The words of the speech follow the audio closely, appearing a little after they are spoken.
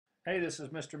Hey, this is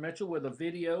Mr. Mitchell with a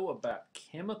video about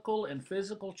chemical and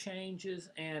physical changes,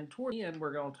 and toward the end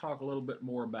we're going to talk a little bit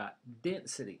more about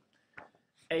density.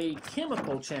 A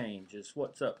chemical change is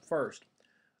what's up first.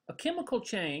 A chemical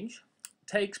change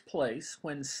takes place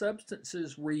when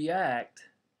substances react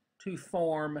to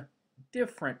form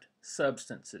different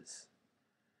substances.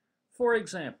 For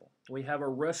example, we have a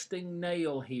rusting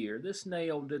nail here. This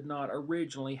nail did not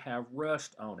originally have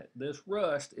rust on it. This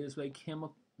rust is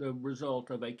the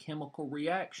result of a chemical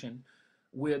reaction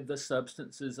with the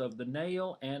substances of the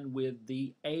nail and with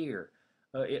the air.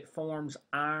 It forms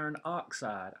iron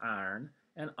oxide. Iron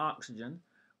and oxygen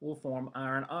will form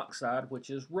iron oxide,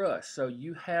 which is rust. So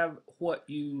you have what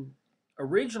you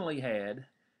originally had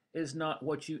is not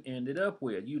what you ended up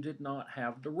with. You did not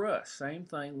have the rust. Same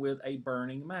thing with a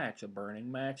burning match. A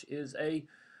burning match is a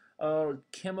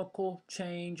chemical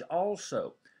change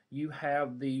also. You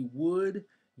have the wood,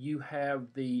 you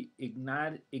have the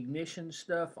ignition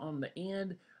stuff on the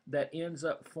end that ends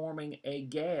up forming a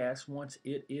gas once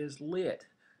it is lit.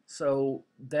 So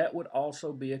that would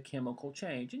also be a chemical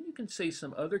change. And you can see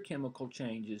some other chemical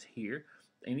changes here.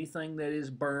 Anything that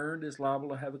is burned is liable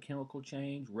to have a chemical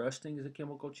change. Rusting is a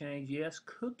chemical change. Yes,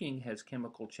 cooking has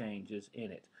chemical changes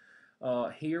in it.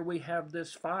 Here we have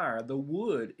this fire. The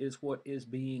wood is what is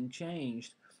being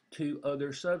changed to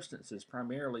other substances,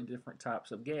 primarily different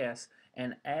types of gas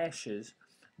and ashes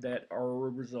that are a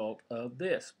result of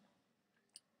this.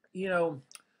 You know,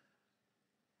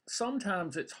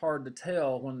 sometimes it's hard to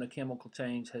tell when the chemical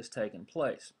change has taken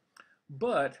place.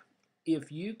 But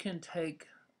if you can take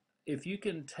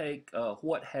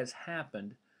what has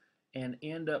happened and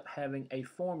end up having a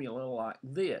formula like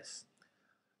this,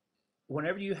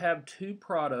 whenever you have two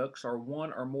products or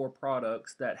one or more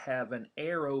products that have an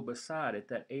arrow beside it,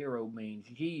 that arrow means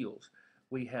yields.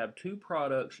 We have two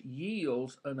products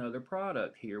yields another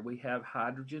product. Here we have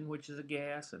hydrogen, which is a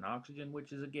gas, and oxygen,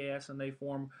 which is a gas, and they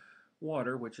form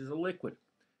water, which is a liquid.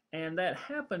 And that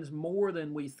happens more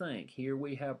than we think. Here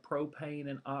we have propane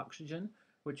and oxygen,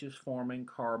 which is forming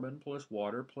carbon plus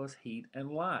water plus heat and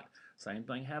light. Same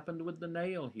thing happened with the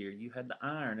nail here. You had the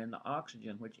iron and the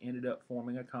oxygen, which ended up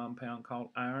forming a compound called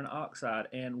iron oxide.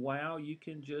 And wow, you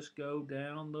can just go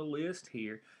down the list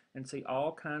here and see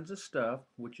all kinds of stuff,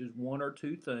 which is one or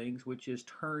two things, which is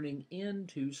turning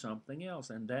into something else.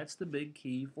 And that's the big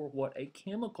key for what a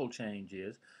chemical change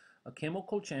is. A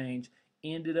chemical change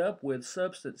ended up with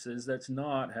substances that's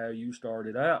not how you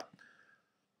started out.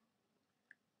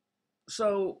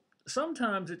 So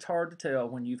sometimes it's hard to tell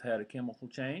when you've had a chemical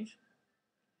change,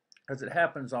 because it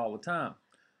happens all the time.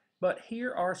 But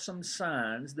here are some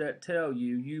signs that tell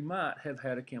you you might have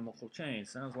had a chemical change.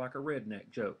 Sounds like a redneck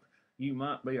joke. You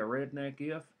might be a redneck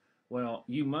if, well,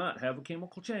 you might have a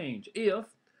chemical change if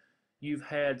you've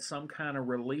had some kind of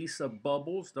release of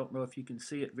bubbles. Don't know if you can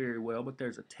see it very well, but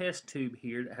there's a test tube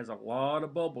here that has a lot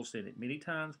of bubbles in it. Many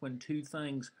times when two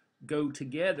things go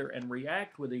together and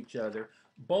react with each other,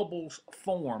 bubbles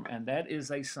form, and that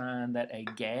is a sign that a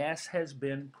gas has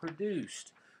been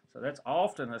produced. So that's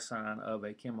often a sign of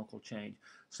a chemical change.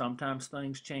 Sometimes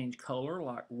things change color,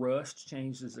 like rust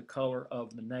changes the color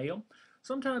of the nail.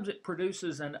 Sometimes it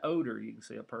produces an odor. You can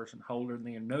see a person holding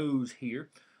their nose here.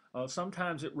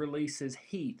 Sometimes it releases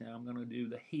heat. Now I'm going to do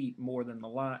the heat more than the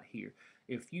light here.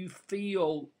 If you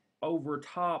feel over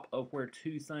top of where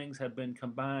two things have been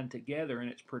combined together and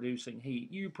it's producing heat,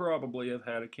 you probably have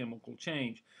had a chemical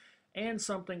change. And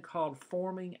something called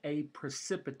forming a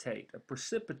precipitate. A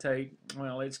precipitate,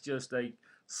 well, it's just a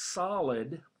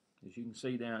solid, as you can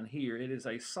see down here. It is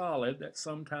a solid that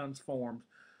sometimes forms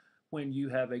when you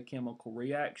have a chemical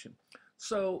reaction.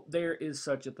 So there is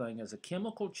such a thing as a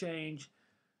chemical change,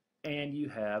 and you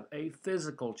have a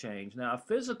physical change. Now, a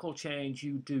physical change,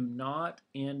 you do not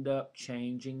end up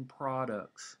changing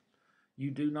products. You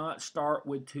do not start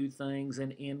with two things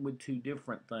and end with two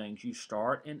different things. You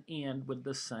start and end with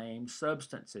the same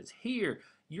substances. Here,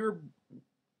 you're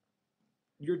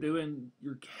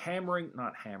hammering,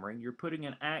 not hammering, you're putting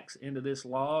an axe into this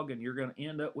log and you're going to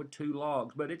end up with two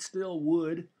logs, but it's still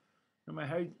wood. No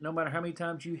matter how many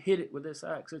times you hit it with this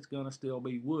axe, it's going to still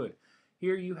be wood.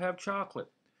 Here you have chocolate.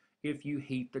 If you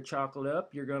heat the chocolate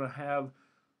up, you're going to have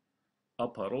a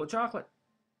puddle of chocolate.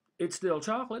 It's still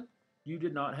chocolate. You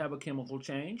did not have a chemical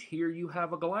change. Here you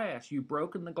have a glass. You've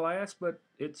broken the glass, but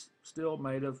it's still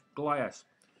made of glass.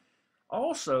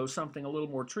 Also, something a little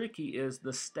more tricky is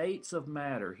the states of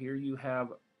matter. Here you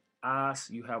have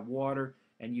ice, you have water,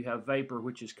 and you have vapor,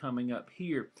 which is coming up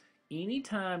here.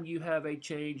 Anytime you have a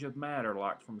change of matter,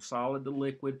 like from solid to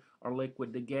liquid or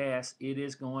liquid to gas, it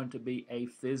is going to be a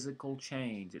physical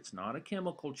change. It's not a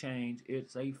chemical change,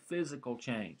 it's a physical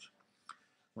change.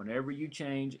 whenever you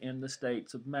change in the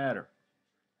states of matter.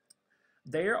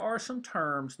 There are some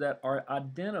terms that are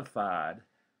identified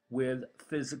with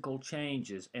physical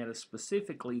changes, and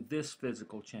specifically this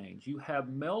physical change. You have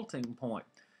melting point.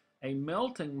 A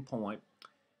melting point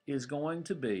is going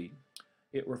to be,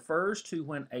 it refers to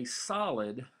when a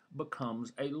solid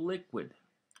becomes a liquid.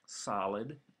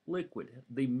 Solid, liquid.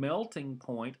 The melting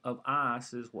point of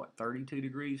ice is what, 32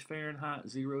 degrees Fahrenheit,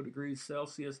 0 degrees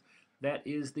Celsius? That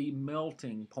is the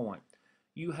melting point.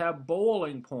 You have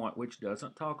boiling point, which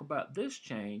doesn't talk about this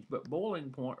change, but boiling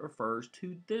point refers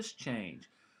to this change.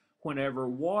 Whenever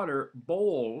water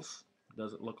boils,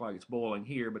 doesn't look like it's boiling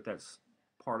here, but that's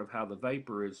part of how the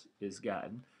vapor is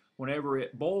gotten. Whenever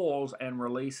it boils and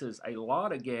releases a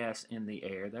lot of gas in the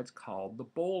air, that's called the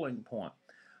boiling point.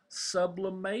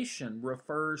 Sublimation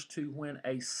refers to when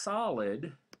a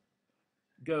solid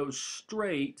goes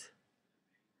straight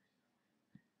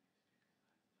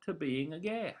to being a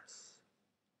gas.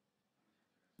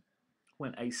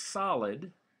 When a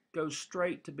solid goes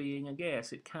straight to being a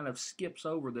gas, it kind of skips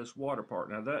over this water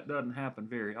part. Now that doesn't happen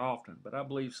very often, but I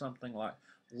believe something like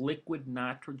liquid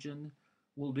nitrogen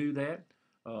will do that.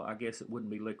 I guess it wouldn't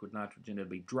be liquid nitrogen, it'd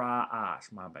be dry ice.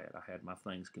 My bad, I had my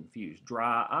things confused.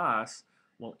 Dry ice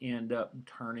will end up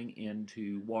turning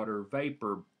into water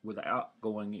vapor without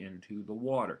going into the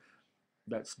water.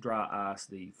 That's dry ice.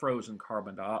 The frozen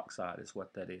carbon dioxide is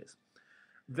what that is.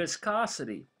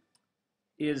 Viscosity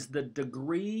is the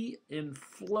degree in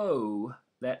flow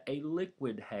that a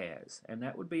liquid has, and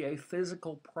that would be a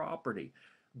physical property.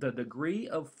 The degree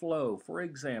of flow, for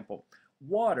example,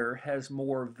 water has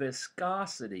more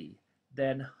viscosity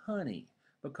than honey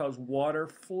because water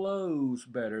flows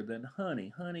better than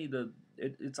honey. Honey,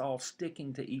 it's all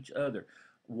sticking to each other.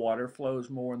 Water flows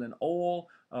more than oil.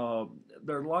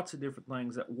 There are lots of different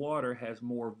things that water has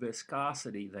more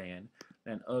viscosity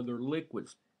than other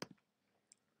liquids.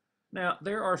 Now,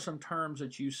 there are some terms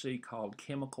that you see called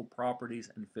chemical properties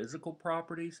and physical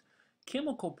properties.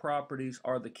 Chemical properties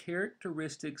are the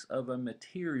characteristics of a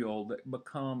material that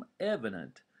become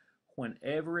evident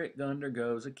whenever it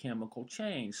undergoes a chemical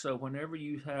change. So whenever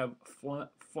you have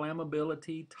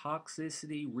flammability,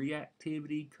 toxicity,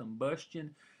 reactivity,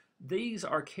 combustion, these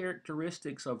are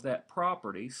characteristics of that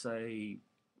property, say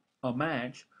a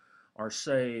match or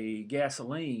say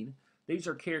gasoline. These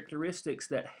are characteristics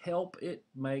that help it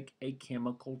make a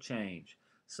chemical change.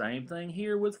 Same thing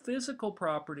here with physical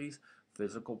properties.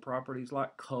 Physical properties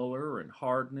like color and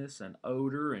hardness and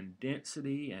odor and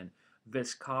density and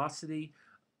viscosity.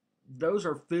 Those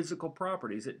are physical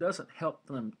properties. It doesn't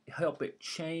help it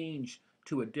change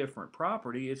to a different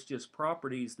property. It's just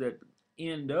properties that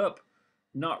end up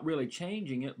not really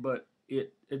changing it, but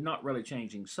it not really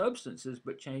changing substances,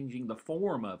 but changing the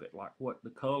form of it, like what the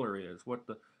color is, what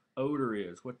the odor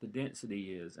is, what the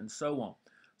density is, and so on.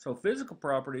 So physical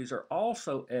properties are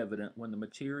also evident when the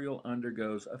material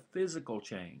undergoes a physical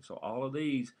change. So all of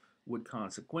these would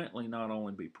consequently not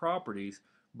only be properties,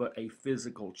 but a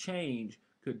physical change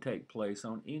could take place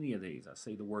on any of these. I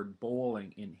see the word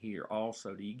boiling in here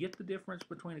also. Do you get the difference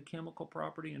between a chemical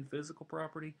property and physical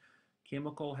property?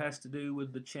 Chemical has to do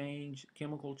with the change,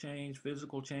 chemical change.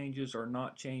 Physical changes are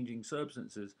not changing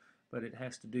substances, but it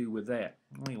has to do with that.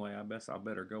 Anyway, I guess I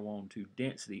better go on to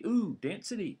density. Ooh,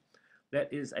 density.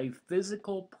 That is a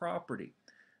physical property.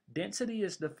 Density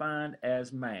is defined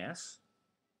as mass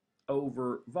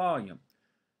over volume.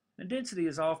 And density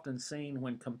is often seen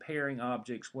when comparing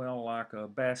objects, well, like a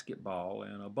basketball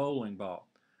and a bowling ball.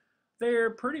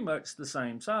 They're pretty much the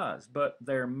same size, but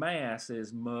their mass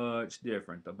is much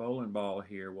different. The bowling ball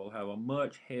here will have a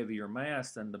much heavier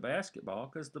mass than the basketball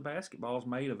because the basketball is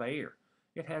made of air.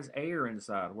 It has air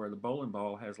inside, where the bowling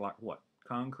ball has like what,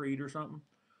 concrete or something?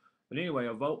 But anyway,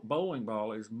 a bowling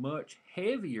ball is much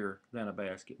heavier than a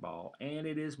basketball, and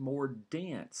it is more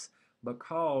dense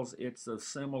because it's of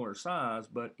similar size,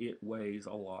 but it weighs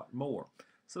a lot more.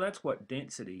 So that's what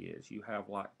density is. You have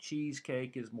like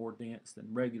cheesecake is more dense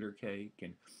than regular cake,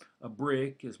 and a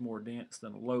brick is more dense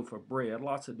than a loaf of bread.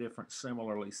 Lots of different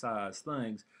similarly sized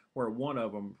things, where one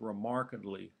of them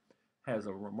has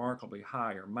a remarkably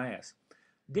higher mass.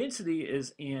 Density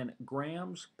is in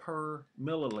grams per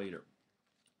milliliter.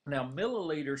 Now,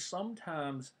 milliliter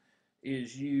sometimes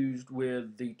is used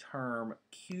with the term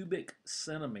cubic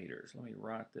centimeters. Let me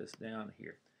write this down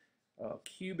here.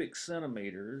 Cubic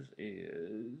centimeters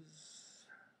is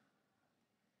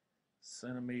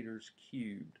centimeters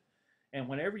cubed. And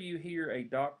whenever you hear a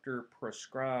doctor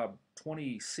prescribe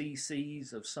 20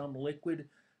 cc's of some liquid,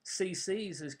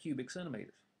 cc's is cubic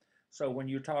centimeters. So when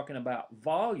you're talking about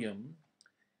volume,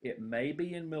 It may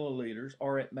be in milliliters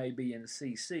or it may be in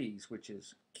cc's, which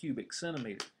is cubic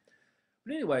centimeters.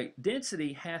 But anyway,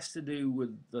 density has to do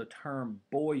with the term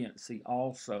buoyancy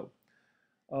also.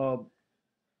 Uh,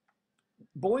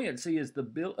 Buoyancy is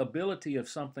the ability of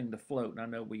something to float. And I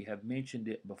know we have mentioned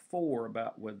it before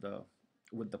about with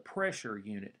the pressure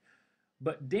unit.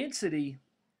 But density,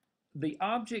 the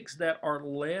objects that are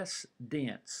less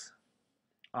dense,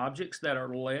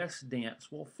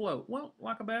 will float. Well,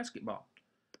 like a basketball.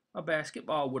 A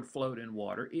basketball would float in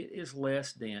water. It is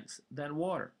less dense than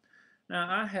water. Now,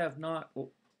 I have not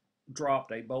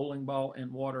dropped a bowling ball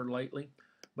in water lately,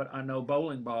 but I know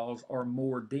bowling balls are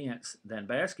more dense than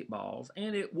basketballs,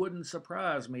 and it wouldn't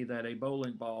surprise me that a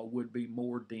bowling ball would be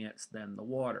more dense than the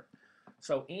water.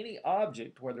 So any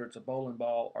object, whether it's a bowling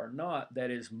ball or not,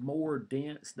 that is more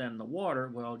dense than the water,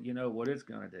 well, you know what it's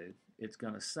going to do. It's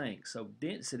going to sink. So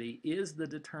density is the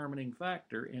determining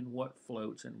factor in what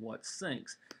floats and what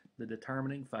sinks, the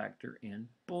determining factor in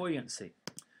buoyancy.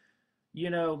 You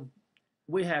know,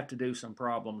 we have to do some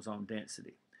problems on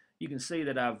density. You can see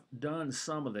that I've done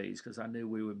some of these because I knew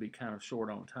we would be kind of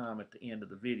short on time at the end of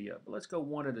the video. But let's go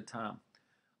one at a time.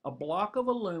 A block of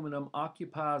aluminum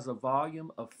occupies a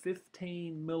volume of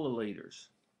 15 milliliters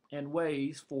and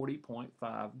weighs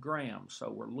 40.5 grams. So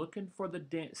we're looking for the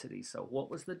density. So what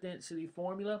was the density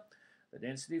formula? The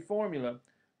density formula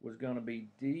was going to be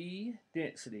D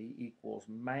density equals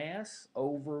mass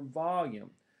over volume.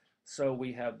 So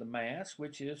we have the mass,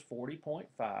 which is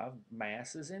 40.5,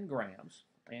 mass is in grams,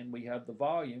 and we have the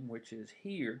volume, which is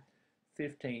here,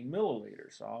 15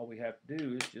 milliliters. So all we have to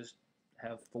do is just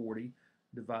have 40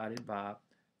 divided by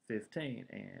 15,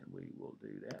 and we will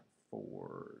do that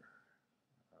for,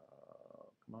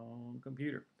 come on,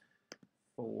 computer,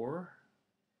 I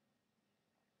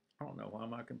don't know why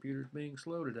my computer's being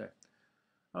slow today.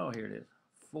 Oh, here it is,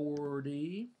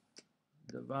 40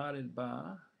 divided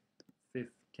by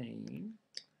 15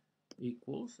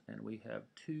 equals, and we have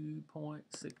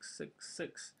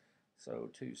 2.666. So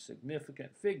two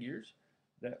significant figures,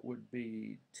 that would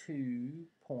be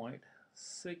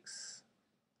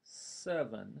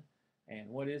 2.67, and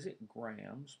what is it?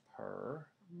 Grams per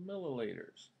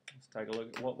milliliters. Let's take a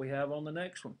look at what we have on the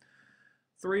next one.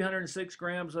 306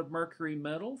 grams of mercury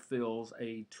metal fills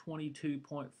a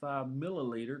 22.5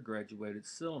 milliliter graduated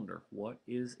cylinder. What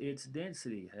is its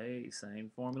density? Hey, same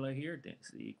formula here.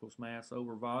 Density equals mass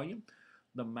over volume.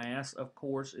 The mass, of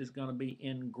course, is going to be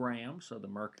in grams, so the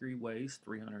mercury weighs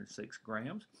 306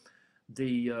 grams.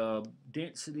 The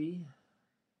density,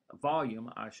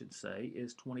 volume, I should say,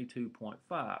 is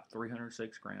 22.5.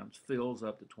 306 grams fills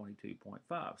up to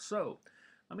 22.5. So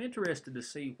I'm interested to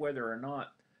see whether or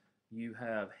not you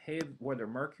have whether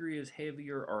mercury is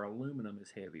heavier or aluminum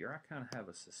is heavier. I kind of have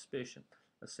a suspicion.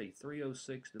 Let's see,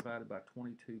 306 divided by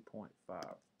 22.5.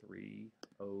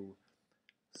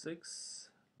 306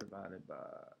 divided by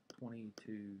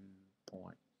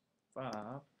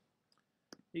 22.5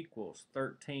 equals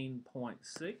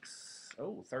 13.6.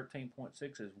 Oh,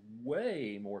 13.6 is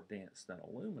way more dense than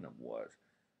aluminum was.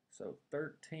 So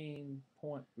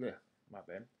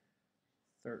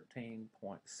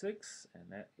 13.6,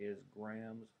 and that is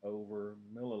grams over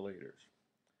milliliters.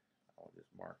 I'll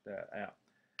just mark that out.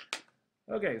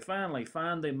 Okay, finally,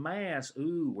 find the mass.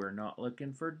 Ooh, we're not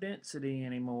looking for density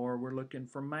anymore. We're looking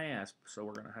for mass, so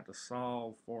we're going to have to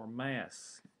solve for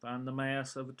mass. Find the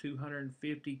mass of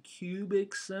 250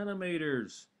 cubic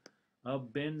centimeters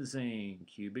of benzene.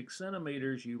 Cubic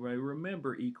centimeters, you may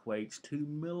remember, equates to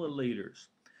milliliters.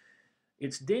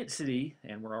 Its density,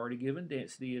 and we're already given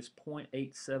density, is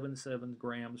 0.877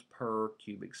 grams per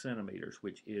cubic centimeters,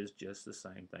 which is just the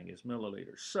same thing as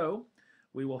milliliters. So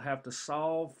we will have to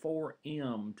solve for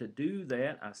M. To do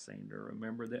that, I seem to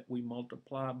remember that we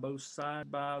multiply both sides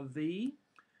by V.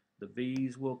 The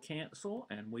V's will cancel,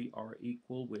 and we are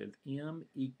equal with M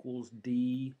equals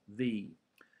dV.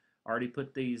 Already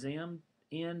put these in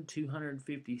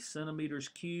 250 centimeters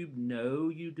cubed. No,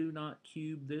 you do not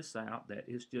cube this out. That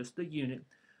is just the unit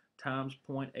times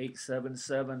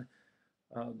 0.877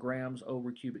 grams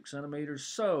over cubic centimeters.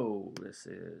 So this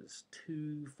is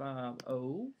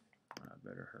 250. I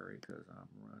better hurry because I'm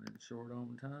running short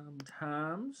on time.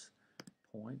 Times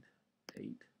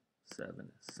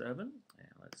 0.877. And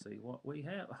let's see what we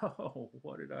have. Oh,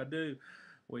 what did I do?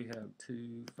 We have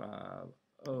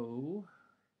 250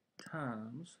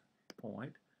 times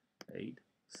 0.877.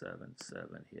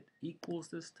 It equals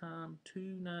this time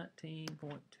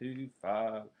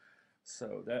 219.25.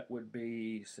 So that would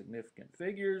be significant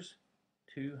figures,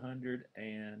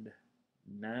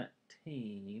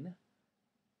 219,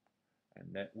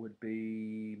 and that would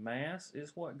be mass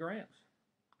is what grams?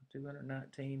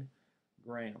 219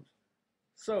 grams.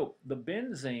 So the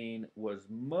benzene was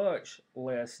much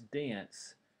less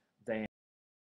dense